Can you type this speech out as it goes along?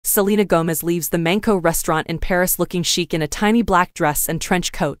Selena Gomez leaves the Manco restaurant in Paris looking chic in a tiny black dress and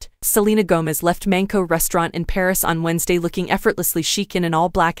trench coat. Selena Gomez left Manco restaurant in Paris on Wednesday looking effortlessly chic in an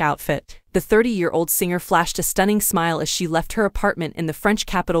all-black outfit. The 30-year-old singer flashed a stunning smile as she left her apartment in the French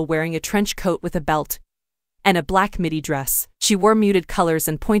capital wearing a trench coat with a belt and a black midi dress. She wore muted colors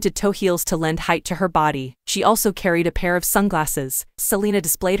and pointed toe heels to lend height to her body. She also carried a pair of sunglasses. Selena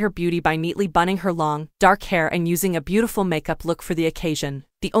displayed her beauty by neatly bunning her long, dark hair and using a beautiful makeup look for the occasion.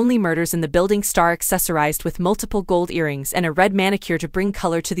 The Only Murders in the Building star accessorized with multiple gold earrings and a red manicure to bring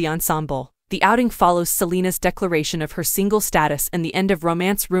color to the ensemble. The outing follows Selena's declaration of her single status and the end of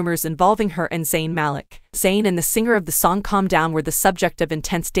romance rumors involving her and Zayn Malik. Zayn and the singer of the song Calm Down were the subject of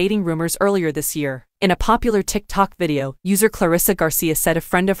intense dating rumors earlier this year. In a popular TikTok video, user Clarissa Garcia said a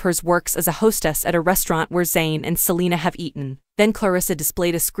friend of hers works as a hostess at a restaurant where Zayn and Selena have eaten. Then Clarissa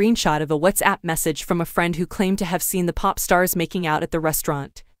displayed a screenshot of a WhatsApp message from a friend who claimed to have seen the pop stars making out at the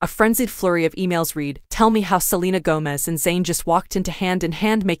restaurant. A frenzied flurry of emails read, "Tell me how Selena Gomez and Zayn just walked into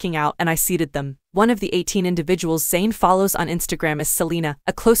hand-in-hand making out and I seated them." One of the 18 individuals Zayn follows on Instagram is Selena,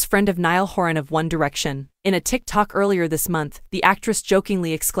 a close friend of Niall Horan of One Direction. In a TikTok earlier this month, the actress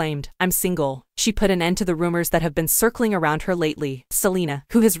jokingly exclaimed, "I'm single." She put an end to the rumors that have been circling around her lately. Selena,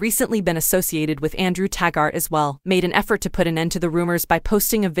 who has recently been associated with Andrew Taggart as well, made an effort to put an end to the rumors by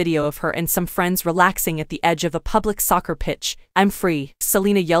posting a video of her and some friends relaxing at the edge of a public soccer pitch. "I'm free,"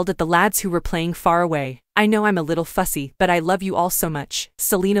 Selena yelled at the lads who were playing far away. "I know I'm a little fussy, but I love you all so much."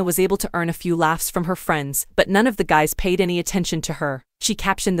 Selena was able to earn a few laughs from her friends, but none of the guys paid any attention to her. She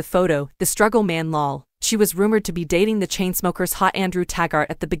captioned the photo, "The struggle man lol." She was rumored to be dating the Chainsmokers' hot Andrew Taggart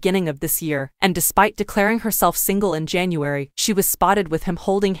at the beginning of this year, and despite declaring herself single in January, she was spotted with him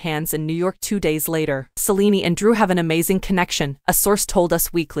holding hands in New York 2 days later. Selena and Drew have an amazing connection, a source told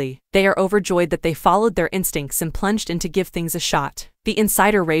Us Weekly. They are overjoyed that they followed their instincts and plunged in to give things a shot. The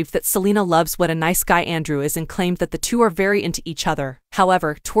insider raved that Selena loves what a nice guy Andrew is and claimed that the two are very into each other.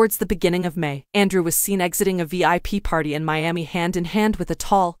 However, towards the beginning of May, Andrew was seen exiting a VIP party in Miami hand-in-hand with a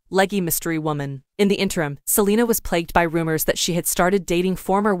tall, leggy mystery woman. In the interim, Selena was plagued by rumors that she had started dating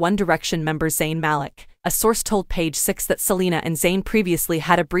former One Direction member Zayn Malik. A source told Page 6 that Selena and Zayn previously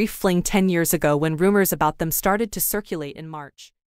had a brief fling 10 years ago when rumors about them started to circulate in March.